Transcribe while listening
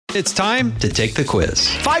It's time to take the quiz.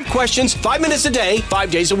 5 questions, 5 minutes a day,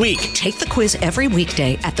 5 days a week. Take the quiz every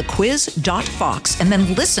weekday at thequiz.fox and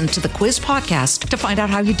then listen to the quiz podcast to find out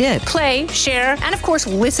how you did. Play, share, and of course,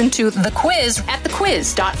 listen to The Quiz at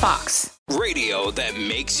thequiz.fox. Radio that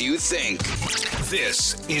makes you think.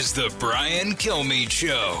 This is the Brian Kilmeade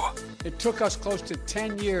Show. It took us close to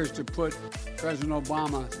 10 years to put President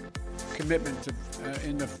Obama's commitment to,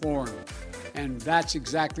 into form, and that's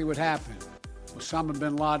exactly what happened. Osama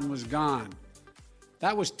bin Laden was gone.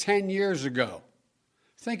 That was 10 years ago.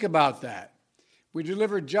 Think about that. We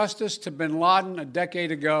delivered justice to bin Laden a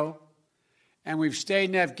decade ago, and we've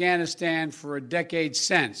stayed in Afghanistan for a decade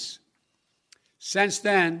since. Since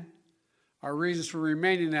then, our reasons for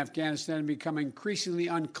remaining in Afghanistan have become increasingly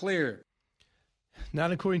unclear.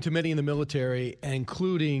 Not according to many in the military,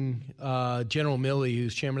 including General Milley,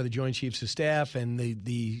 who's chairman of the Joint Chiefs of Staff, and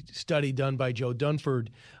the study done by Joe Dunford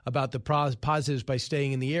about the positives by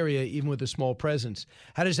staying in the area, even with a small presence.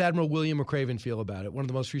 How does Admiral William McRaven feel about it? One of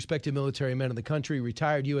the most respected military men in the country,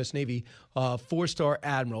 retired U.S. Navy 4-star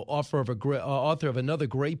admiral, author of another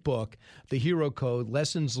great book, The Hero Code,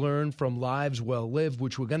 Lessons Learned from Lives Well Lived,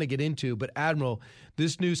 which we're going to get into. But Admiral,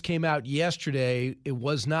 this news came out yesterday. It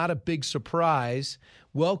was not a big surprise.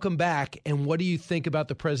 Welcome back. And what do you think about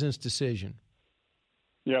the president's decision?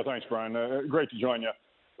 Yeah, thanks, Brian. Great to join you.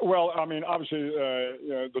 Well, I mean, obviously,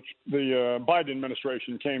 the Biden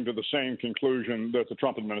administration came to the same conclusion that the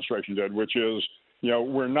Trump administration did, which is,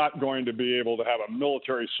 we're not going to be able to have a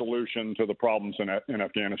military solution to the problems in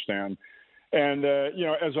Afghanistan. And,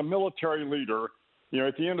 as a military leader,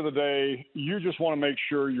 at the end of the day, you just want to make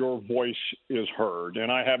sure your voice is heard.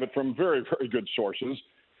 And I have it from very, very good sources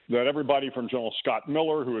that everybody from General Scott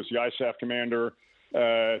Miller, who is the ISAF commander,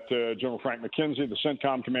 to General Frank McKenzie, the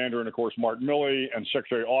CENTCOM commander, and, of course, Mark Milley and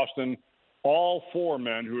Secretary Austin, all 4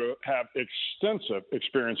 men who have extensive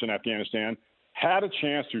experience in Afghanistan, had a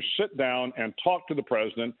chance to sit down and talk to the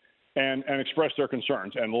president and express their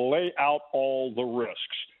concerns and lay out all the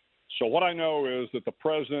risks. So what I know is that the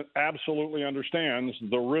president absolutely understands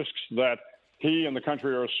the risks that he and the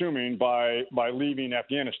country are assuming by leaving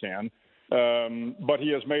Afghanistan. But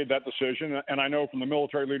he has made that decision. And I know from the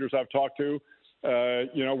military leaders I've talked to,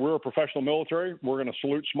 we're a professional military. We're going to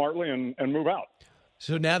salute smartly and move out.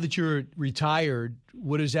 So now that you're retired,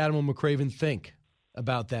 what does Admiral McRaven think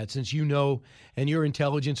about that? Since you know, and your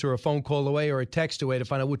intelligence are a phone call away or a text away to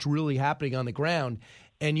find out what's really happening on the ground,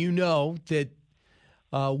 and you know that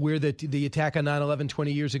where the attack on 9/11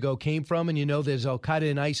 20 years ago came from, and you know there's al-Qaeda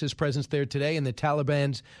and ISIS presence there today, and the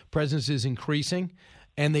Taliban's presence is increasing,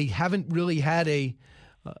 and they haven't really had a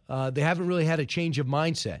change of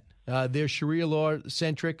mindset. They're Sharia law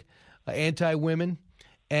centric, anti-women,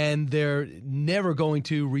 and they're never going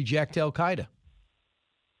to reject al-Qaeda.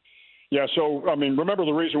 Yeah, so, I mean, remember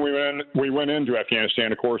the reason we went into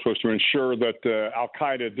Afghanistan, of course, was to ensure that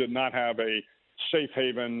al-Qaeda did not have a safe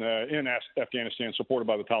haven in Afghanistan supported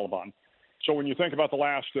by the Taliban. So when you think about the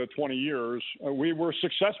last 20 years, we were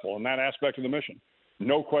successful in that aspect of the mission.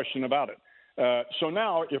 No question about it. So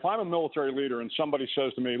now if I'm a military leader and somebody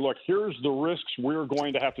says to me, look, here's the risks we're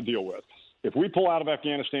going to have to deal with. If we pull out of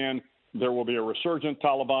Afghanistan, there will be a resurgent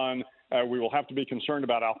Taliban. We will have to be concerned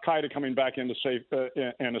about al-Qaeda coming back into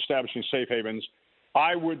and establishing safe havens.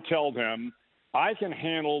 I would tell them, I can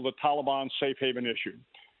handle the Taliban safe haven issue.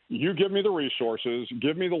 You give me the resources,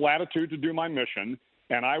 give me the latitude to do my mission,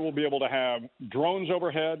 and I will be able to have drones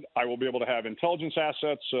overhead. I will be able to have intelligence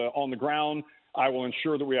assets on the ground. I will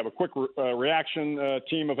ensure that we have a quick reaction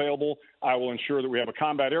team available. I will ensure that we have a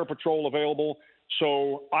combat air patrol available.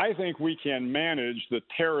 So I think we can manage the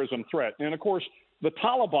terrorism threat. And, of course, the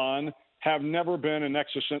Taliban have never been an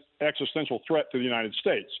existential threat to the United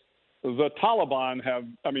States. The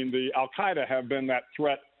al-Qaeda have been that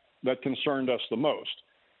threat that concerned us the most.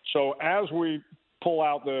 So as we pull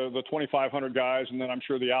out the 2,500 guys, and then I'm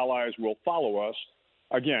sure the allies will follow us,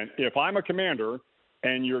 again, if I'm a commander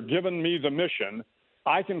and you're giving me the mission,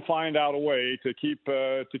 I can find out a way to keep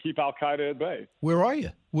al-Qaeda at bay. Where are you?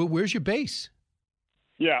 Where's your base?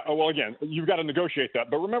 Yeah, well, again, you've got to negotiate that.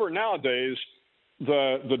 But remember, nowadays,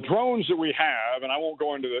 the drones that we have, and I won't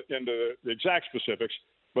go into the exact specifics,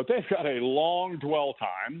 but they've got a long dwell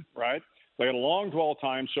time, right? They had a long dwell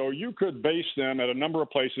time, so you could base them at a number of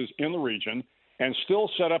places in the region and still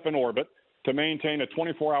set up an orbit to maintain a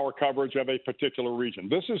 24-hour coverage of a particular region.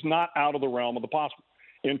 This is not out of the realm of the possible.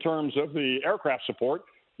 In terms of the aircraft support,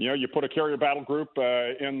 you put a carrier battle group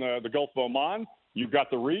in the Gulf of Oman. You've got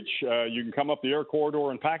the reach. You can come up the air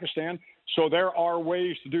corridor in Pakistan. So there are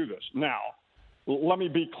ways to do this. Now, let me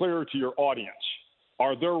be clear to your audience.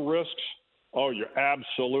 Are there risks? Oh, you're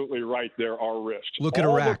absolutely right. There are risks. Look at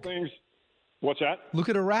All the Iraq. What's that? Look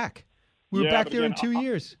at Iraq. We were back there in 2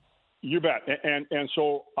 years. You bet. And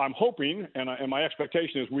so I'm hoping, and my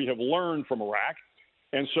expectation is we have learned from Iraq.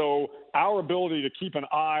 And so our ability to keep an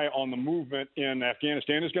eye on the movement in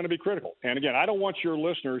Afghanistan is going to be critical. And again, I don't want your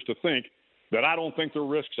listeners to think that I don't think there are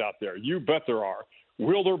risks out there. You bet there are.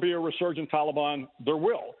 Will there be a resurgent Taliban? There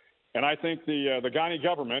will. And I think the Ghani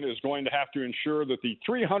government is going to have to ensure that the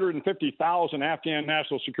 350,000 Afghan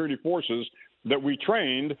National Security Forces that we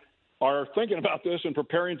trained are thinking about this and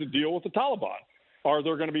preparing to deal with the Taliban. Are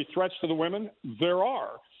there going to be threats to the women? There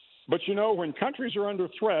are. But, when countries are under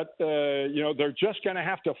threat, they're just going to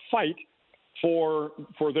have to fight for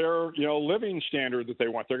their, living standard that they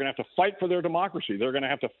want. They're going to have to fight for their democracy. They're going to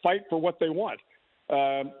have to fight for what they want.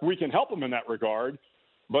 We can help them in that regard.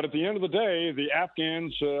 But at the end of the day, the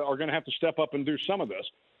Afghans are going to have to step up and do some of this.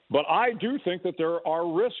 But I do think that there are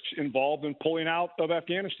risks involved in pulling out of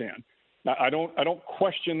Afghanistan. I don't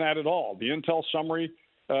question that at all. The intel summary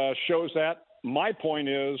shows that. My point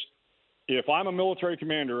is, if I'm a military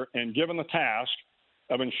commander and given the task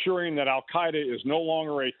of ensuring that al-Qaeda is no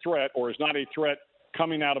longer a threat or is not a threat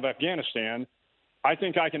coming out of Afghanistan, I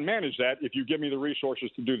think I can manage that if you give me the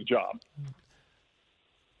resources to do the job.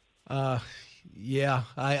 Yeah,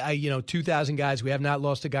 I 2,000 guys. We have not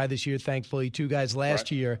lost a guy this year, thankfully. 2 guys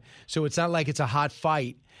last year. So it's not like it's a hot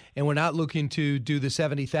fight. And we're not looking to do the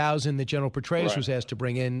 70,000 that General Petraeus was asked to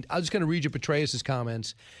bring in. I was going to read you Petraeus'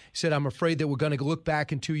 comments. He said, I'm afraid that we're going to look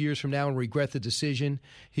back in 2 years from now and regret the decision.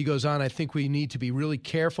 He goes on, I think we need to be really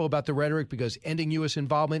careful about the rhetoric because ending U.S.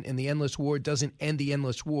 involvement in the endless war doesn't end the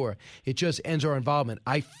endless war. It just ends our involvement.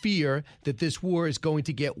 I fear that this war is going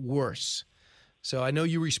to get worse. So I know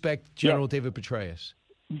you respect General David Petraeus.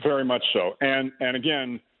 Very much so. And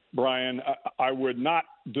again, Brian, I would not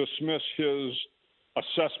dismiss his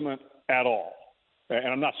assessment at all. And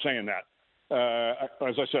I'm not saying that.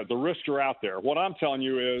 As I said, the risks are out there. What I'm telling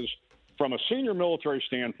you is, from a senior military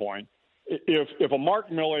standpoint, if a Mark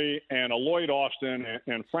Milley and a Lloyd Austin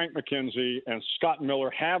and Frank McKenzie and Scott Miller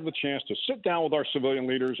have the chance to sit down with our civilian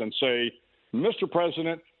leaders and say, Mr.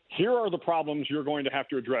 President, here are the problems you're going to have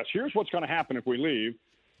to address. Here's what's going to happen if we leave.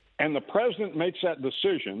 And the president makes that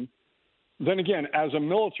decision. Then again, as a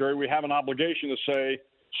military, we have an obligation to say,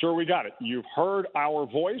 sir, we got it. You've heard our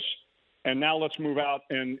voice, and now let's move out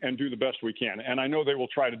and do the best we can. And I know they will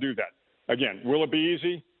try to do that. Again, will it be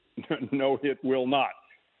easy? No, it will not.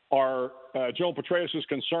 Are General Petraeus'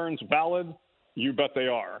 concerns valid? You bet they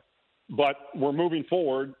are. But we're moving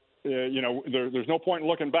forward. There's no point in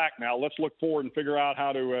looking back now. Let's look forward and figure out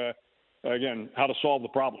how to solve the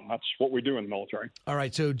problem. That's what we do in the military. All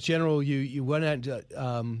right. So, General, you went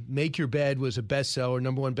out, Make Your Bed was a bestseller,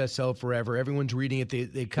 #1 bestseller forever. Everyone's reading it.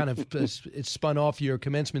 They kind of it spun off your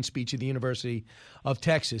commencement speech at the University of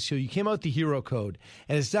Texas. So you came out with the Hero Code.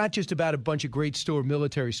 And it's not just about a bunch of great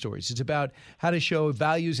military stories. It's about how to show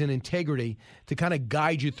values and integrity to kind of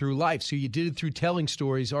guide you through life. So you did it through telling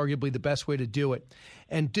stories, arguably the best way to do it.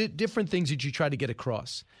 And different things that you try to get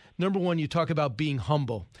across. #1, you talk about being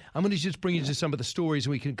humble. I'm going to just bring you to some of the stories,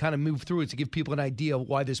 and we can kind of move through it to give people an idea of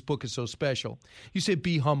why this book is so special. You said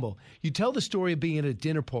be humble. You tell the story of being at a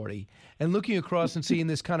dinner party and looking across and seeing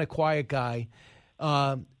this kind of quiet guy.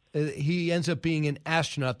 He ends up being an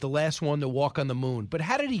astronaut, the last one to walk on the moon. But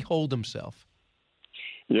how did he hold himself?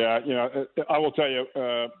 Yeah, I will tell you,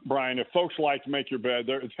 Brian, if folks like Make Your Bed,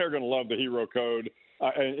 they're going to love the Hero Code.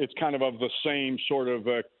 It's kind of the same sort of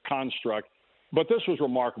construct. But this was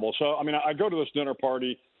remarkable. So, I go to this dinner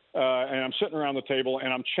party, and I'm sitting around the table,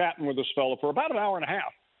 and I'm chatting with this fellow for about an hour and a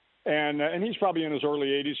half. And he's probably in his early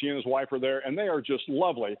 80s. He and his wife are there, and they are just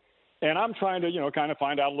lovely. And I'm trying to, kind of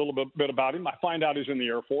find out a little bit about him. I find out he's in the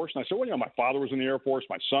Air Force. And I said, well, my father was in the Air Force.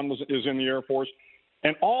 My son is in the Air Force.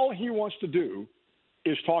 And all he wants to do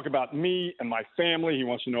is talk about me and my family. He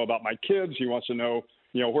wants to know about my kids. He wants to know,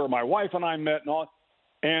 where my wife and I met and all.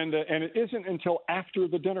 And it isn't until after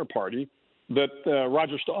the dinner party that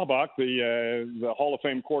Roger Staubach, the Hall of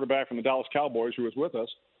Fame quarterback from the Dallas Cowboys who was with us,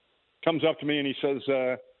 comes up to me and he says,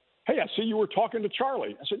 hey, I see you were talking to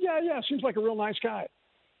Charlie. I said, yeah, seems like a real nice guy.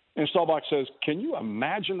 And Staubach says, can you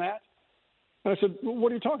imagine that? And I said, well,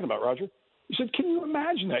 what are you talking about, Roger? He said, can you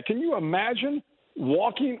imagine that? Can you imagine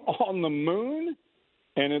walking on the moon?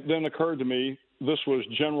 And it then occurred to me, this was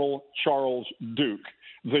General Charles Duke,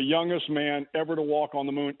 the youngest man ever to walk on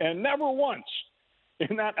the moon. And never once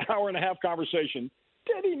in that hour and a half conversation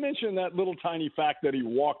did he mention that little tiny fact that he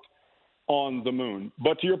walked on the moon.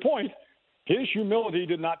 But to your point, his humility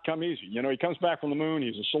did not come easy. He comes back from the moon.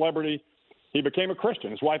 He's a celebrity. He became a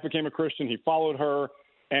Christian. His wife became a Christian. He followed her.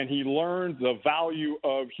 and he learned the value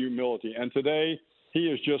of humility. And today, he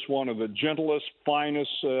is just one of the gentlest, finest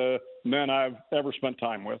men I've ever spent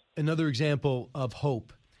time with. Another example of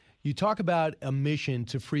hope. You talk about a mission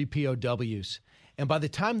to free POWs, and by the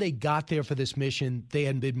time they got there for this mission, they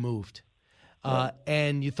hadn't been moved. Right.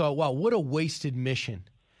 And you thought, wow, what a wasted mission.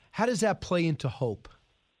 How does that play into hope?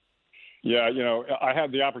 Yeah, I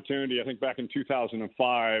had the opportunity, I think back in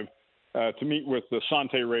 2005, to meet with the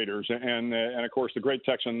Sante Raiders. And of course, the great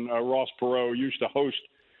Texan Ross Perot used to host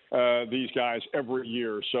these guys every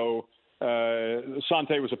year. So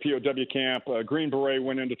Sante was a POW camp. Green Beret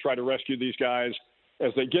went in to try to rescue these guys.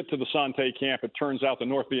 As they get to the Sante camp, it turns out the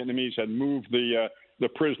North Vietnamese had moved the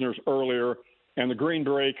prisoners earlier, and the Green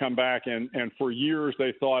Beret come back, and for years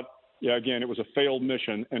they thought, again, it was a failed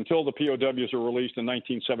mission until the POWs were released in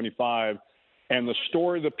 1975. And the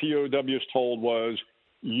story the POWs told was,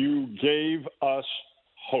 you gave us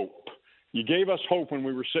hope. You gave us hope when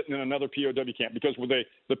we were sitting in another POW camp, because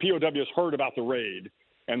the POWs heard about the raid,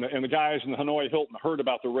 and the guys in the Hanoi Hilton heard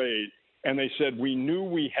about the raid, and they said, we knew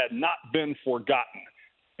we had not been forgotten.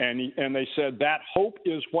 And they said that hope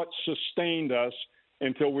is what sustained us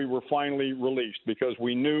until we were finally released, because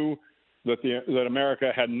we knew that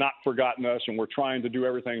America had not forgotten us and were trying to do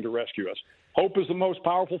everything to rescue us. Hope is the most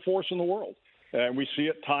powerful force in the world, and we see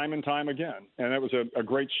it time and time again. And that was a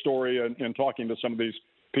great story in talking to some of these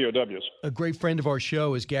POWs. A great friend of our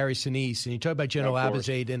show is Gary Sinise, and you talk about General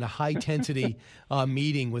Abizaid in a high-intensity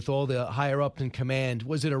meeting with all the higher-up in command.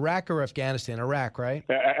 Was it Iraq or Afghanistan? Iraq, right?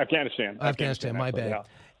 Afghanistan, my bad. Yeah.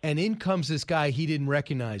 And in comes this guy he didn't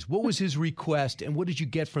recognize. What was his request, and what did you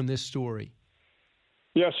get from this story?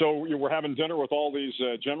 Yeah, so we're having dinner with all these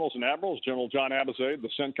generals and admirals. General John Abizaid, the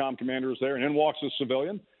CENTCOM commander, is there, and in walks a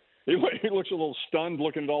civilian. He looks a little stunned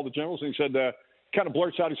looking at all the generals, and he said, kind of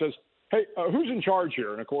blurts out, he says, hey, who's in charge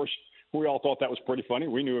here? And, of course, we all thought that was pretty funny.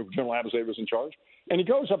 We knew General Abizaid was in charge. And he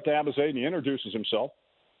goes up to Abizaid, and he introduces himself.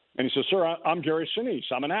 And he says, sir, I'm Gary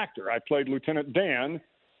Sinise. I'm an actor. I played Lieutenant Dan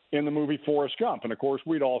in the movie Forrest Gump. And, of course,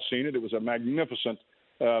 we'd all seen it. It was a magnificent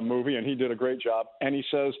movie, and he did a great job. And he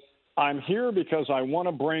says, I'm here because I want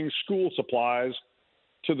to bring school supplies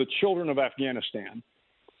to the children of Afghanistan.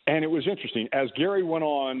 And it was interesting. As Gary went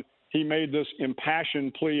on, he made this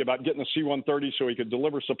impassioned plea about getting a C-130 so he could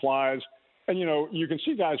deliver supplies. And, you can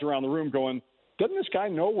see guys around the room going, doesn't this guy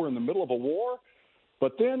know we're in the middle of a war?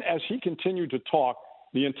 But then as he continued to talk,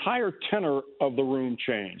 the entire tenor of the room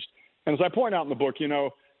changed. And as I point out in the book,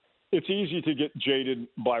 it's easy to get jaded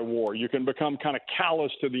by war. You can become kind of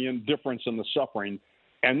callous to the indifference and the suffering.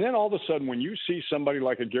 And then all of a sudden, when you see somebody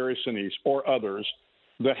like a Gary Sinise or others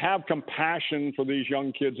that have compassion for these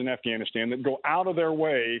young kids in Afghanistan, that go out of their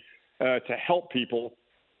way to help people,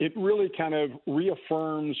 it really kind of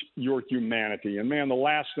reaffirms your humanity. And, man, the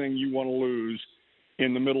last thing you want to lose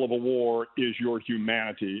in the middle of a war is your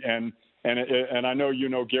humanity. And I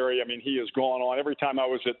know Gary. I mean, he has gone on. Every time I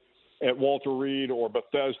was at Walter Reed or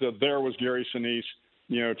Bethesda, there was Gary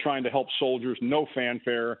Sinise, trying to help soldiers, no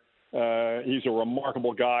fanfare. He's a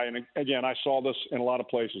remarkable guy. And, again, I saw this in a lot of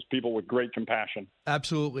places, people with great compassion.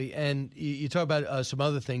 Absolutely. And you talk about some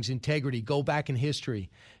other things, integrity, go back in history.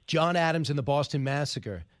 John Adams and the Boston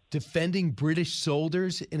Massacre, defending British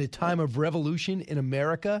soldiers in a time of revolution in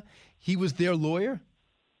America. He was their lawyer?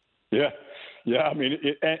 Yeah. I mean,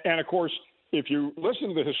 and of course, if you listen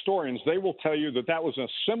to the historians, they will tell you that was a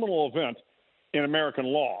seminal event in American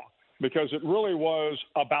law, because it really was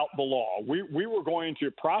about the law. We were going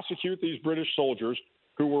to prosecute these British soldiers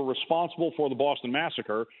who were responsible for the Boston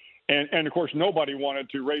Massacre. And of course, nobody wanted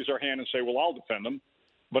to raise their hand and say, well, I'll defend them.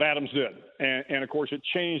 But Adams did. And of course, it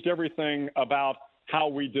changed everything about how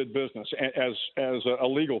we did business as a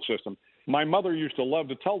legal system. My mother used to love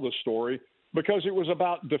to tell this story because it was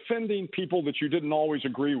about defending people that you didn't always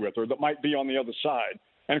agree with or that might be on the other side.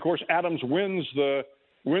 And of course, Adams wins the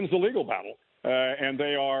legal battle. And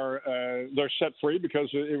they're set free because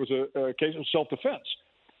it was a case of self-defense.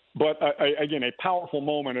 But again, a powerful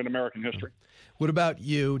moment in American history. What about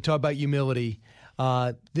you? Talk about humility.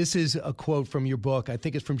 This is a quote from your book. I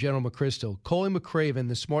think it's from General McChrystal. Colin McRaven,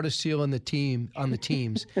 the smartest SEAL on the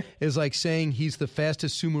teams, is like saying he's the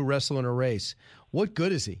fastest sumo wrestler in a race. What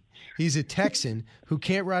good is he? He's a Texan who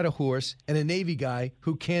can't ride a horse and a Navy guy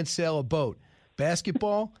who can't sail a boat.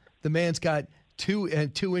 Basketball, the man's got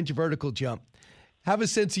 2-inch vertical jump. Have a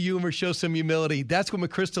sense of humor, show some humility. That's what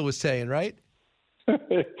McChrystal was saying, right?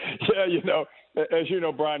 Yeah, as you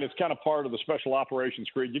know, Brian, it's kind of part of the special operations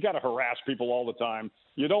creed. You got to harass people all the time.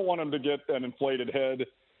 You don't want them to get an inflated head.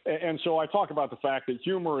 And so I talk about the fact that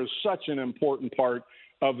humor is such an important part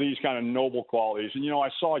of these kind of noble qualities. And, I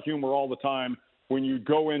saw humor all the time when you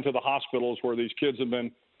go into the hospitals where these kids have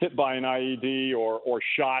been hit by an IED or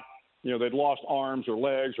shot, they'd lost arms or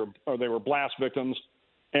legs or they were blast victims,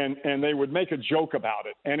 and they would make a joke about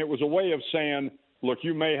it. And it was a way of saying, look,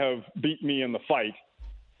 you may have beat me in the fight,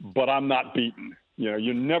 but I'm not beaten.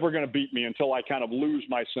 You're never going to beat me until I kind of lose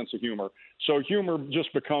my sense of humor. So humor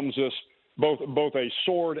just becomes this both a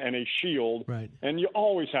sword and a shield. Right. And you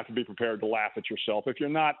always have to be prepared to laugh at yourself. If you're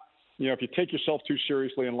not, if you take yourself too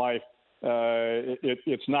seriously in life,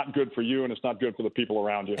 it's not good for you, and it's not good for the people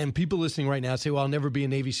around you. And people listening right now say, well, I'll never be a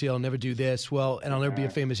Navy SEAL, I'll never do this, and I'll never be a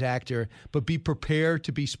famous actor. But be prepared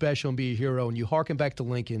to be special and be a hero. And you hearken back to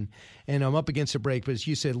Lincoln, and I'm up against a break, but as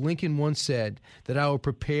you said, Lincoln once said that I will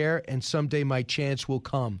prepare and someday my chance will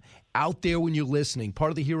come. Out there when you're listening,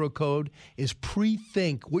 part of the hero code is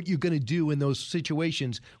pre-think what you're going to do in those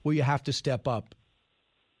situations where you have to step up.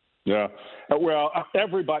 Yeah. Well,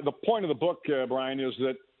 everybody, the point of the book, Brian, is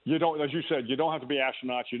that you don't, as you said, you don't have to be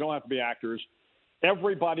astronauts. You don't have to be actors.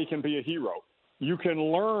 Everybody can be a hero. You can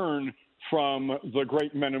learn from the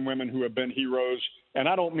great men and women who have been heroes. And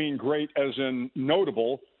I don't mean great as in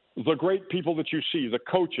notable. The great people that you see, the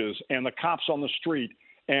coaches and the cops on the street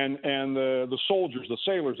and the soldiers, the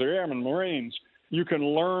sailors, the airmen, Marines, you can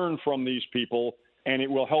learn from these people, and it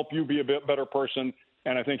will help you be a bit better person.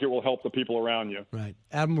 And I think it will help the people around you. Right.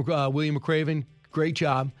 Admiral William McRaven, great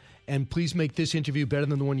job. And please make this interview better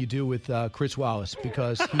than the one you do with Chris Wallace,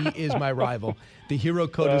 because he is my rival. The Hero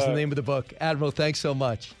Code is the name of the book. Admiral, thanks so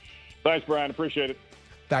much. Thanks, Brian. Appreciate it.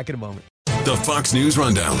 Back in a moment. The Fox News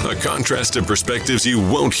Rundown, a contrast of perspectives you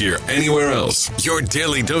won't hear anywhere else. Your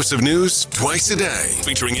daily dose of news twice a day,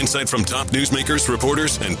 featuring insight from top newsmakers,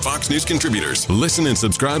 reporters, and Fox News contributors. Listen and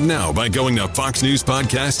subscribe now by going to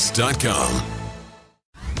foxnewspodcasts.com.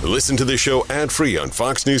 Listen to the show ad-free on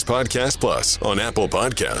Fox News Podcast Plus, on Apple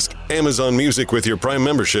Podcast, Amazon Music with your Prime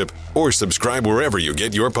membership, or subscribe wherever you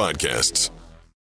get your podcasts.